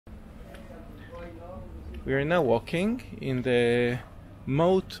We are now walking in the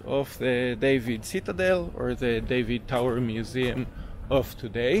moat of the David Citadel, or the David Tower Museum of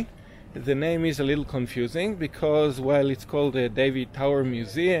today. The name is a little confusing because while it's called the David Tower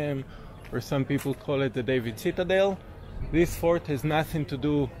Museum, or some people call it the David Citadel, this fort has nothing to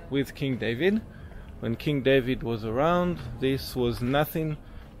do with King David. When King David was around, this was nothing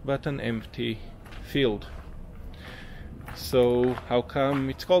but an empty field. So how come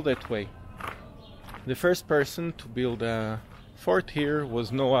it's called that way? The first person to build a fort here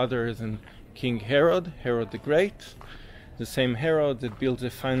was no other than King Herod, Herod the Great, the same Herod that built the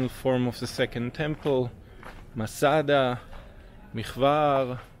final form of the Second Temple, Masada,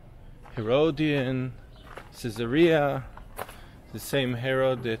 Michvar, Herodian, Caesarea, the same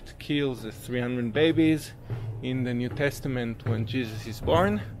Herod that kills the 300 babies in the New Testament when Jesus is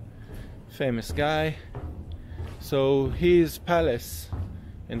born. Famous guy. So his palace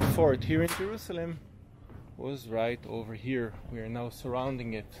and fort here in Jerusalem was right over here. We are now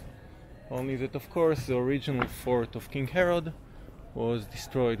surrounding it. Only that, of course, the original fort of King Herod was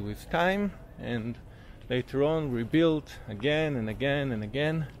destroyed with time and later on rebuilt again and again and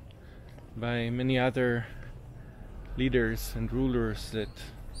again by many other leaders and rulers that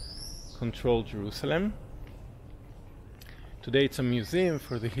control Jerusalem. Today it's a museum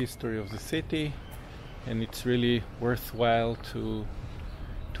for the history of the city, and it's really worthwhile to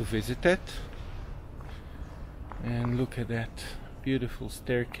visit it. And look at that beautiful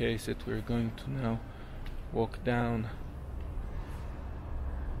staircase that we're going to now walk down.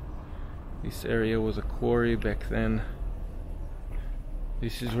 This area was a quarry back then.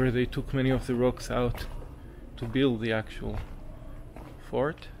 This is where they took many of the rocks out to build the actual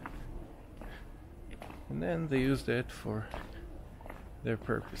fort, and then they used it for their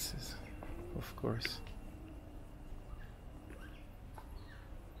purposes, of course.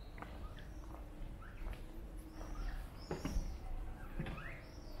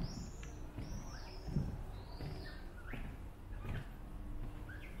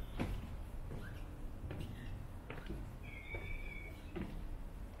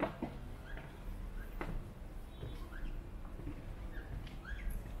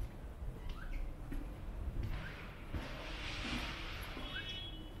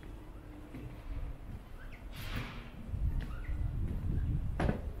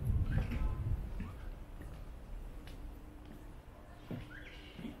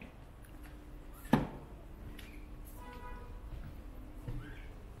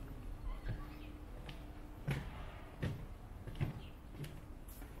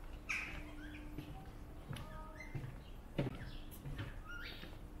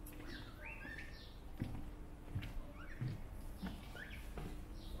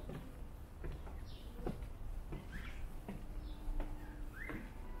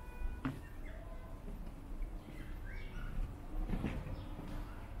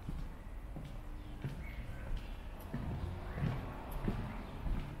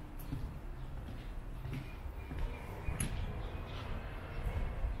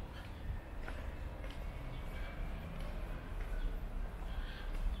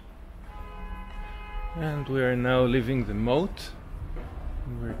 And we are now leaving the moat.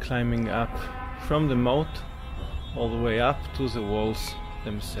 We're climbing up from the moat all the way up to the walls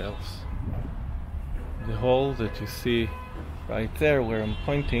themselves. The hall that you see right there where I'm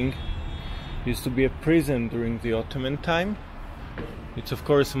pointing used to be a prison during the Ottoman time. It's of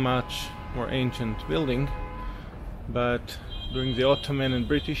course a much more ancient building, but during the Ottoman and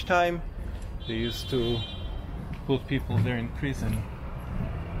British time they used to put people there in prison.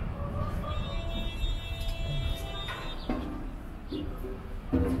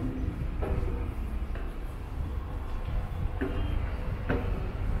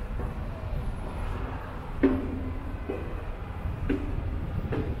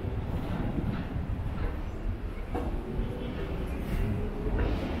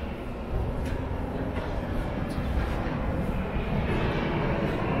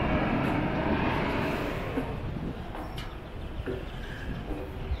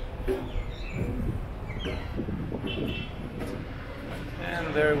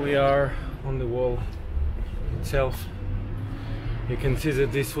 There we are on the wall itself. You can see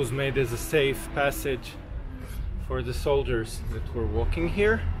that this was made as a safe passage for the soldiers that were walking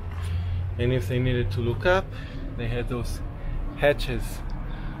here, and if they needed to look up, they had those hatches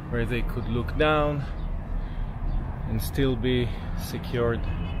where they could look down and still be secured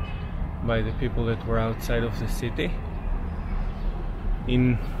by the people that were outside of the city.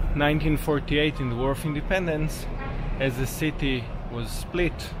 In 1948, in the War of Independence, as the city was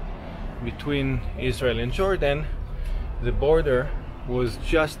split between Israel and Jordan, the border was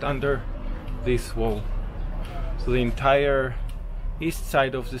just under this wall. So the entire east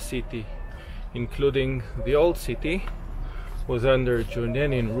side of the city, including the old city, was under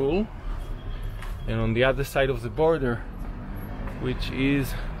Jordanian rule, and on the other side of the border, which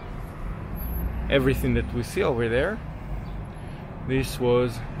is everything that we see over there, this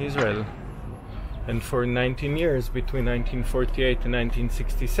was Israel. And for 19 years, between 1948 and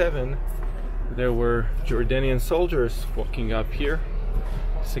 1967, there were Jordanian soldiers walking up here,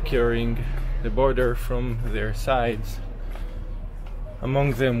 securing the border from their sides.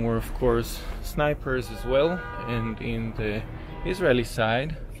 Among them were, of course, snipers as well, and in the Israeli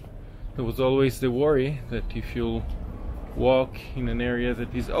side, there was always the worry that if you walk in an area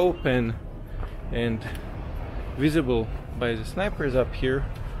that is open and visible by the snipers up here,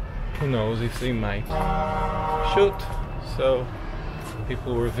 who knows if they might shoot. So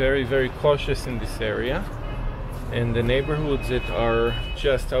people were very, very cautious in this area, and the neighborhoods that are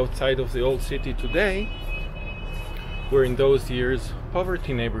just outside of the old city today were in those years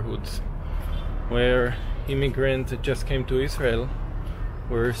poverty neighborhoods, where immigrants that just came to Israel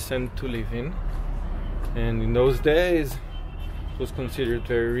were sent to live in, and in those days it was considered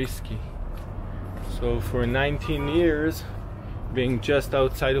very risky. So for 19 years, being just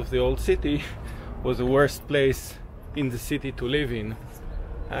outside of the old city was the worst place in the city to live in,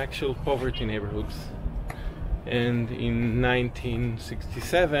 actual poverty neighborhoods. And in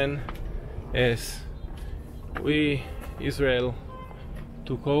 1967, as Israel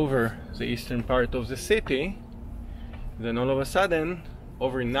took over the eastern part of the city, then all of a sudden,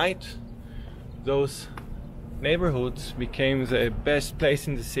 overnight, those neighborhoods became the best place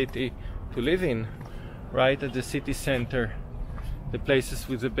in the city to live in, right at the city center, the places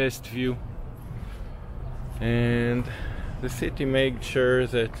with the best view. And the city made sure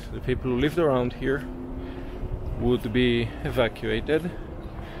that the people who lived around here would be evacuated,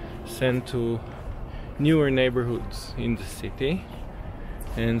 sent to newer neighborhoods in the city,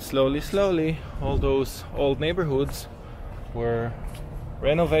 and slowly all those old neighborhoods were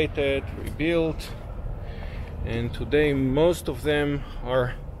renovated, rebuilt, and today most of them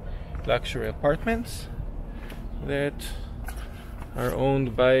are luxury apartments that are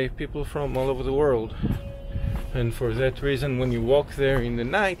owned by people from all over the world. And for that reason, when you walk there in the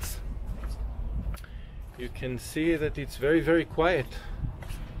nights, you can see that it's very, very quiet,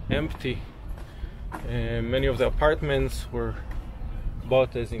 empty. Many of the apartments were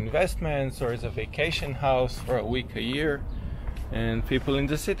bought as investments or as a vacation house for a week, a year, and people in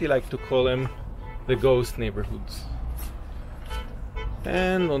the city like to call them the ghost neighborhoods.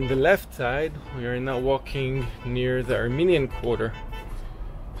 And on the left side, we are now walking near the Armenian quarter.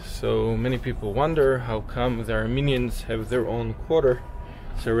 So many people wonder how come the Armenians have their own quarter.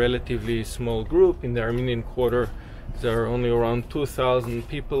 It's a relatively small group. In the Armenian quarter, there are only around 2,000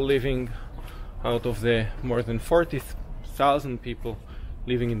 people living out of the more than 40,000 people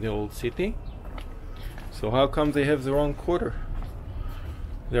living in the old city. So how come they have their own quarter?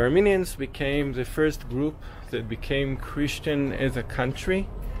 The Armenians became the first group that became Christian as a country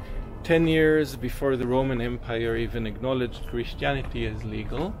 10 years before the Roman Empire even acknowledged Christianity as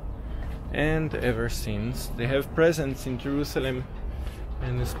legal, and ever since they have presence in Jerusalem,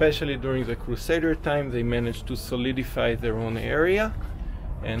 and especially during the Crusader time they managed to solidify their own area,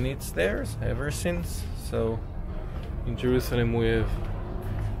 and it's theirs ever since. So in Jerusalem we have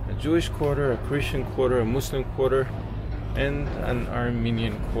a Jewish quarter, a Christian quarter, a Muslim quarter, and an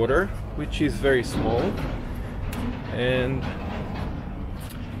Armenian quarter, which is very small and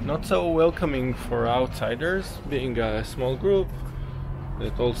not so welcoming for outsiders, being a small group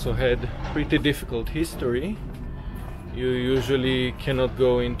that also had pretty difficult history. You usually cannot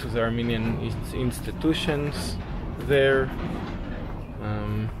go into the Armenian institutions there.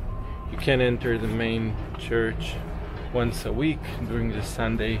 You can enter the main church once a week during the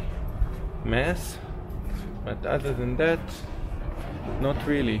Sunday Mass, but other than that, not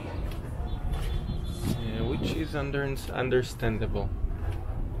really, which is understandable.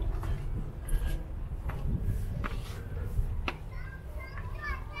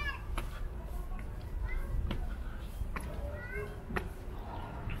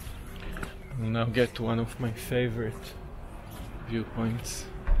 We'll now get to one of my favorite viewpoints.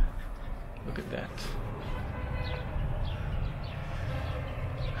 Look at that.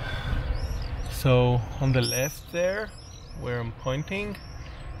 So on the left there, where I'm pointing,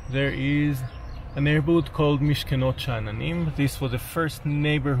 there is a neighborhood called Mishkenot Sha'ananim. This was the first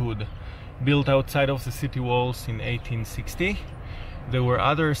neighborhood built outside of the city walls in 1860. There were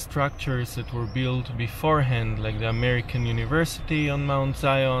other structures that were built beforehand, like the American University on Mount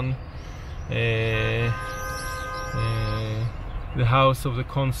Zion, the house of the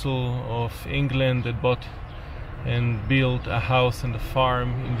Consul of England that bought and built a house and a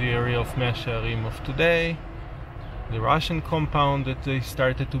farm in the area of Mea Shearim of today. The Russian compound that they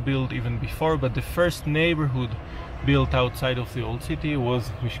started to build even before, but the first neighborhood built outside of the old city was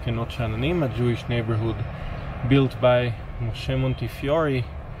Mishkenot Sha'ananim, a Jewish neighborhood built by Moshe Montefiore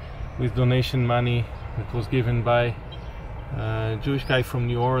with donation money that was given by a Jewish guy from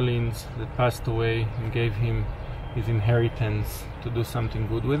New Orleans that passed away and gave him his inheritance to do something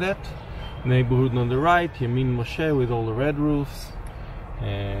good with it. Neighborhood on the right, Yamin Moshe, with all the red roofs,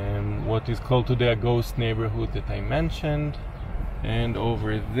 and what is called today a ghost neighborhood that I mentioned. And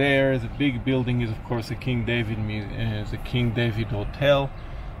over there, the big building is of course the King David Hotel,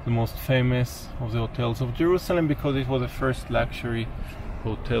 the most famous of the hotels of Jerusalem because it was the first luxury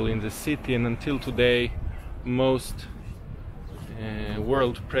hotel in the city, and until today most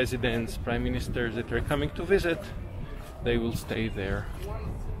world presidents, prime ministers that are coming to visit, they will stay there.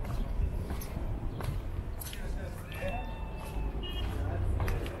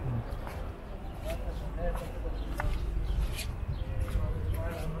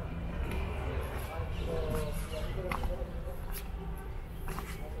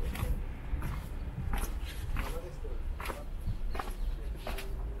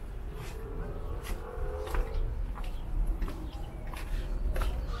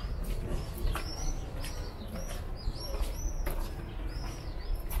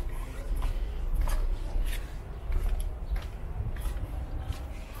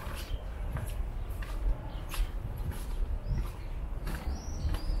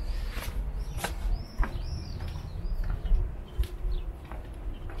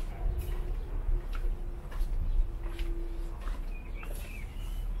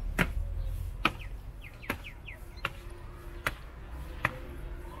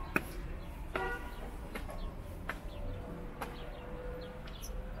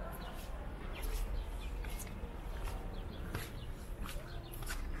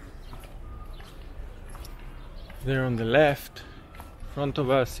 There on the left, in front of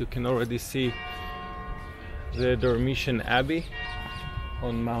us, you can already see the Dormition Abbey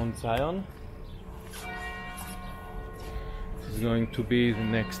on Mount Zion. This is going to be the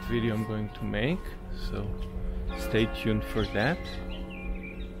next video I'm going to make, so stay tuned for that.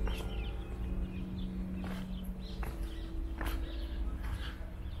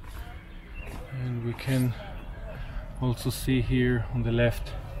 And we can also see here on the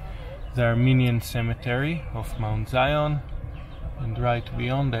left the Armenian cemetery of Mount Zion, and right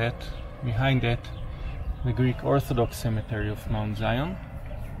beyond that, behind that, the Greek Orthodox cemetery of Mount Zion.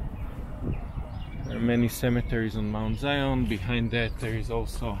 There are many cemeteries on Mount Zion. Behind that there is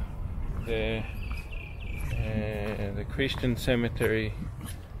also the Christian cemetery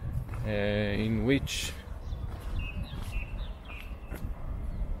in which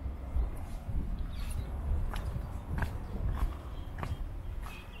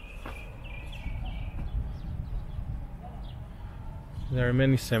there are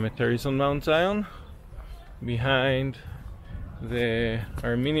many cemeteries on Mount Zion. Behind the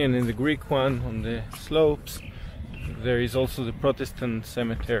Armenian and the Greek one on the slopes, there is also the Protestant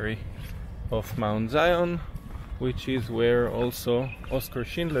cemetery of Mount Zion, which is where also Oskar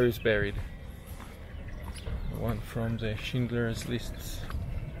Schindler is buried. One from the Schindler's lists.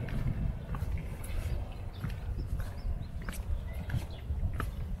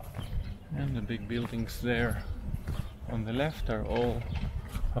 And the big buildings there on the left are all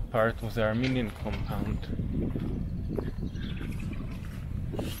a part of the Armenian compound.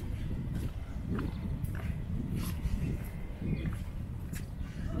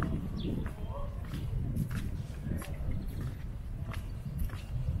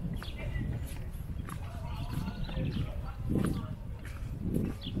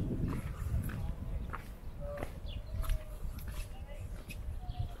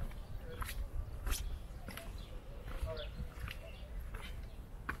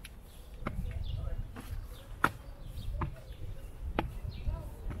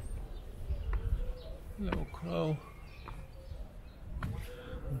 Little crow.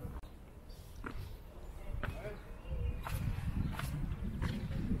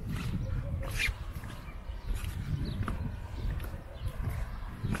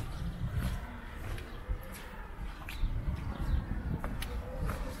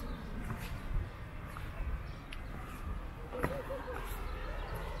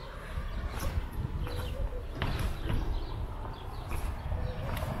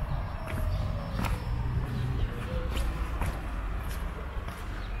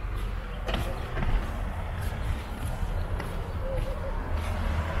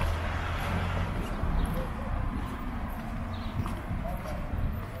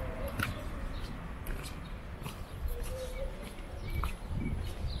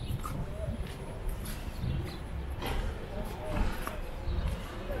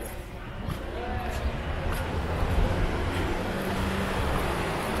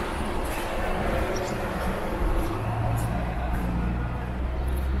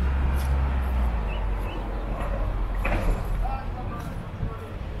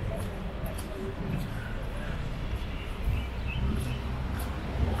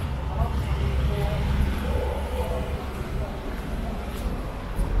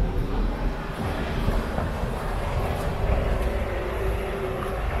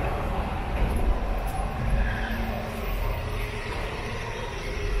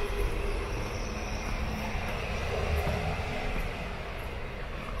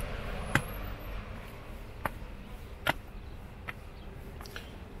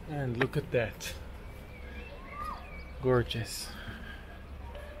 And look at that. Gorgeous.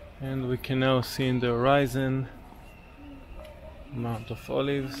 And we can now see in the horizon Mount of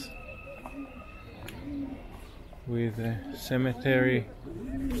Olives with a cemetery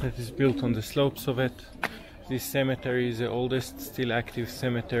that is built on the slopes of it. This cemetery is the oldest still active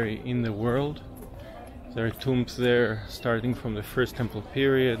cemetery in the world. There are tombs there starting from the First Temple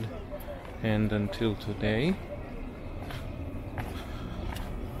period and until today.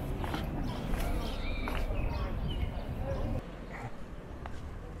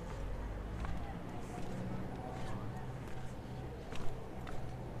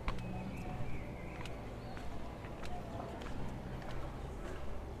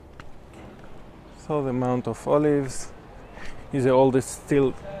 So the Mount of Olives is the oldest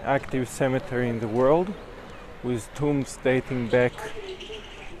still active cemetery in the world, with tombs dating back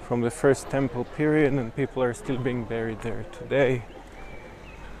from the First Temple period, and people are still being buried there today.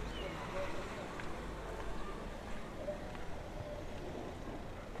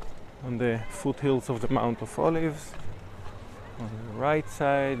 On the foothills of the Mount of Olives, on the right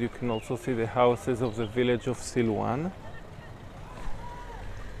side, you can also see the houses of the village of Silwan.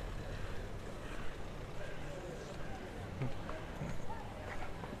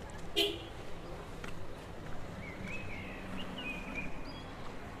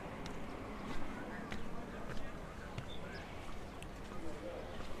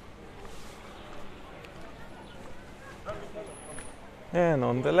 And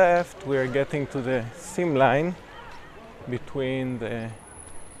on the left, we are getting to the seam line between the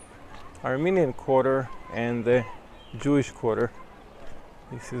Armenian quarter and the Jewish quarter.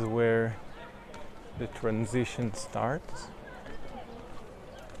 This is where the transition starts.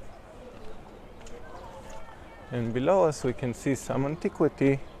 And below us, we can see some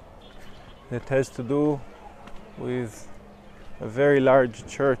antiquity that has to do with a very large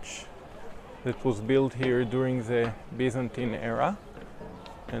church that was built here during the Byzantine era.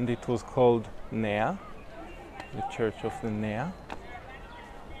 And it was called Nea, the Church of the Nea.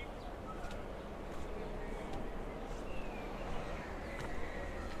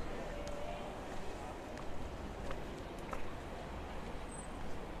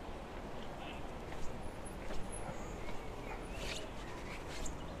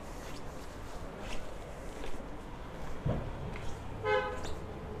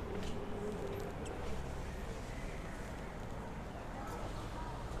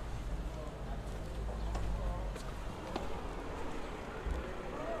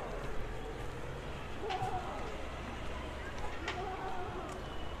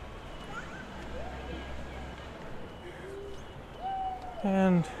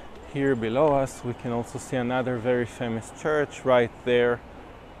 And here below us we can also see another very famous church right there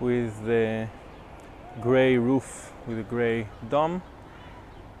with the gray roof, with a gray dome.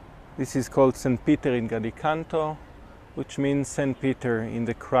 This is called St. Peter in Gadikanto, which means St. Peter in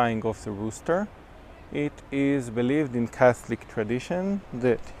the crying of the rooster. It is believed in Catholic tradition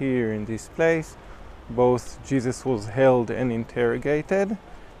that here in this place both Jesus was held and interrogated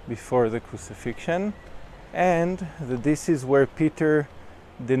before the crucifixion, and that this is where Peter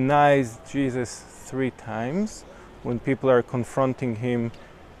denies Jesus 3 times when people are confronting him,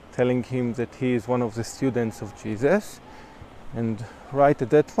 telling him that he is one of the students of Jesus. And right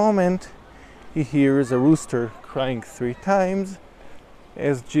at that moment he hears a rooster crying 3 times,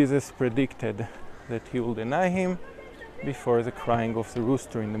 as Jesus predicted that he will deny him before the crying of the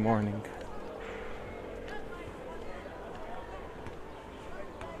rooster in the morning.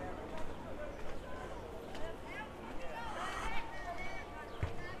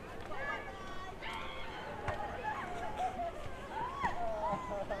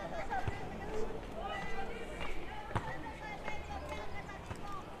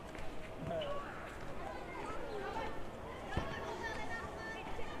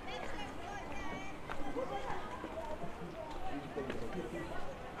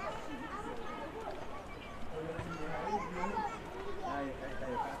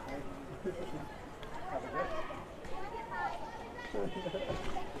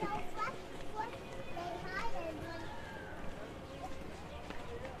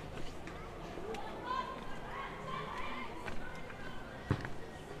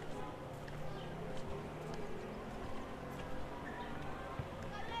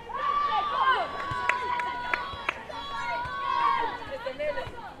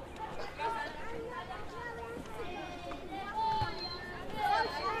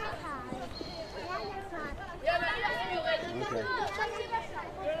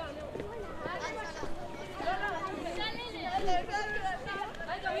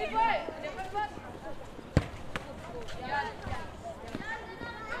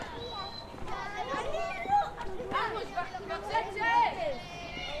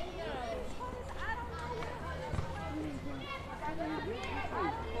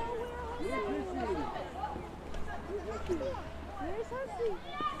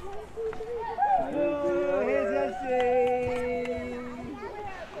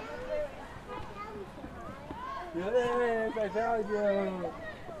 I thought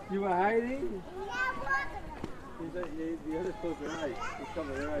you were hiding? The other supposed to hide. He's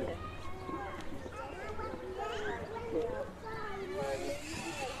coming right.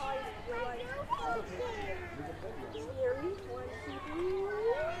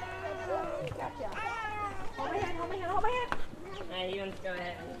 Gotcha. Hold my hand, hold my hand, hold my hand. Alright, you want to go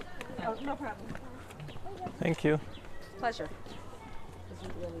ahead? Oh, no problem. Thank you. Pleasure. This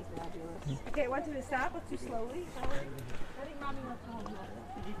is really fabulous. Okay, I want you to stop. Let's do slowly. I think Mommy wants to hold you.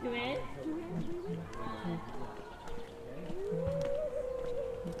 Did you come in?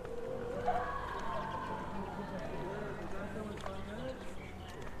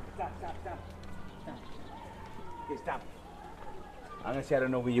 Stop. Okay, stop. I'm gonna say I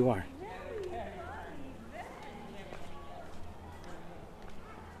don't know where you are.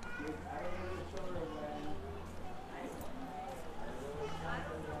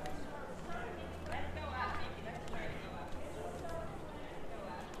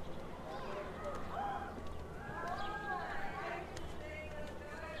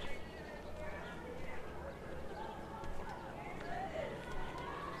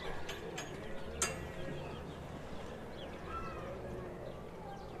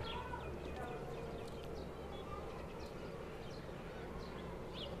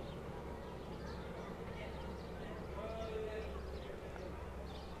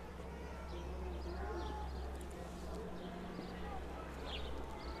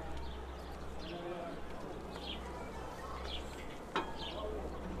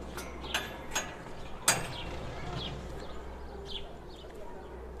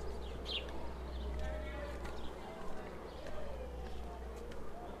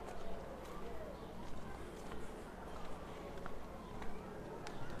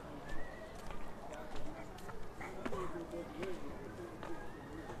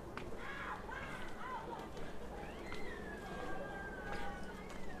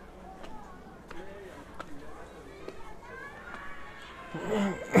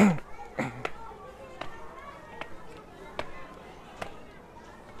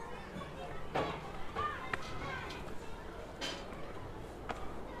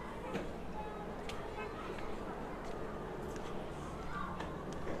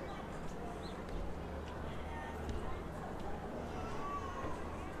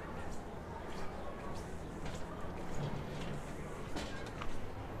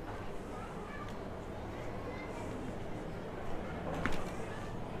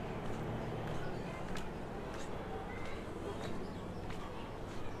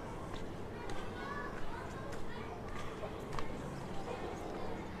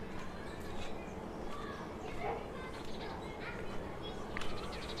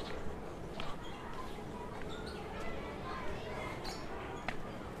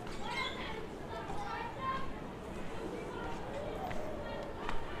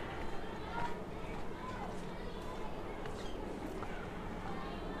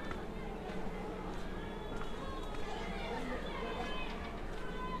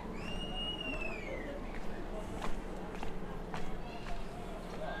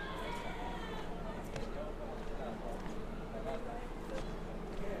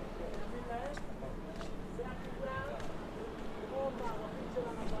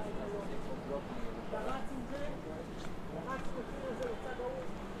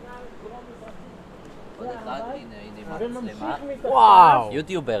 וואו!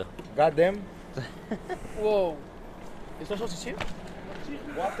 יוטיובר. God damn. וואו. יש לו 360?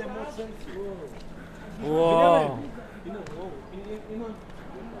 וואו.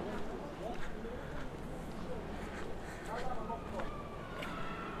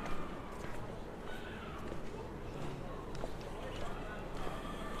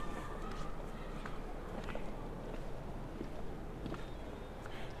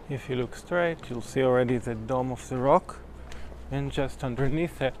 If you look straight, you'll see already the dome of the rock, and just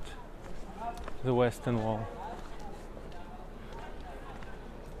underneath it, the western wall.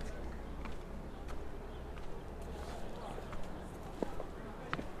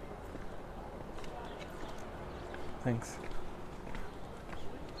 Thanks.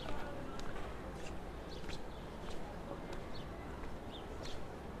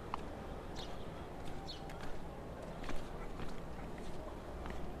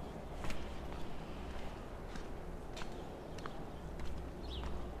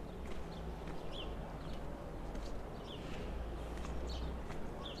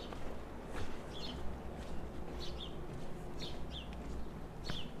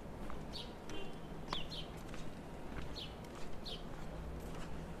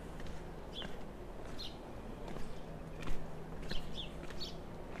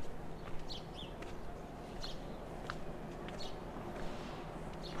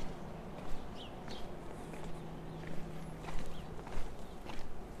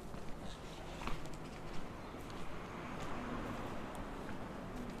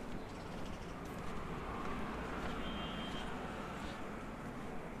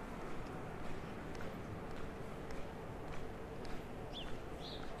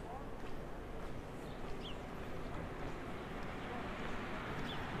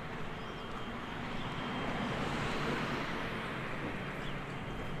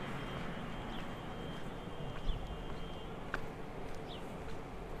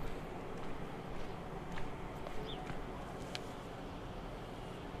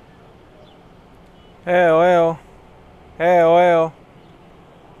 Eo, eo. Eo, eo.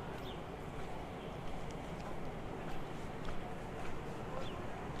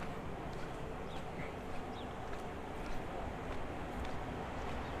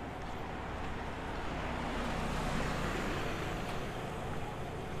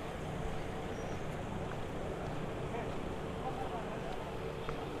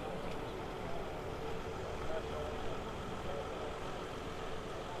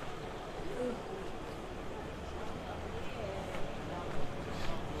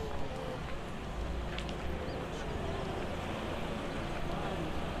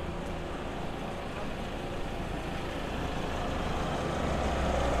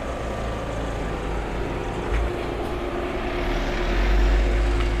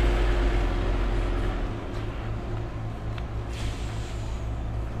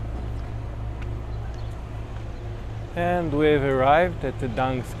 And we've arrived at the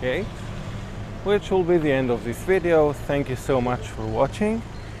Dunks Gate, which will be the end of this video. Thank you so much for watching.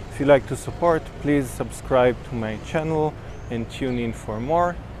 If you like to support, please subscribe to my channel and tune in for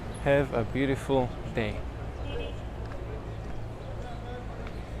more. Have a beautiful day.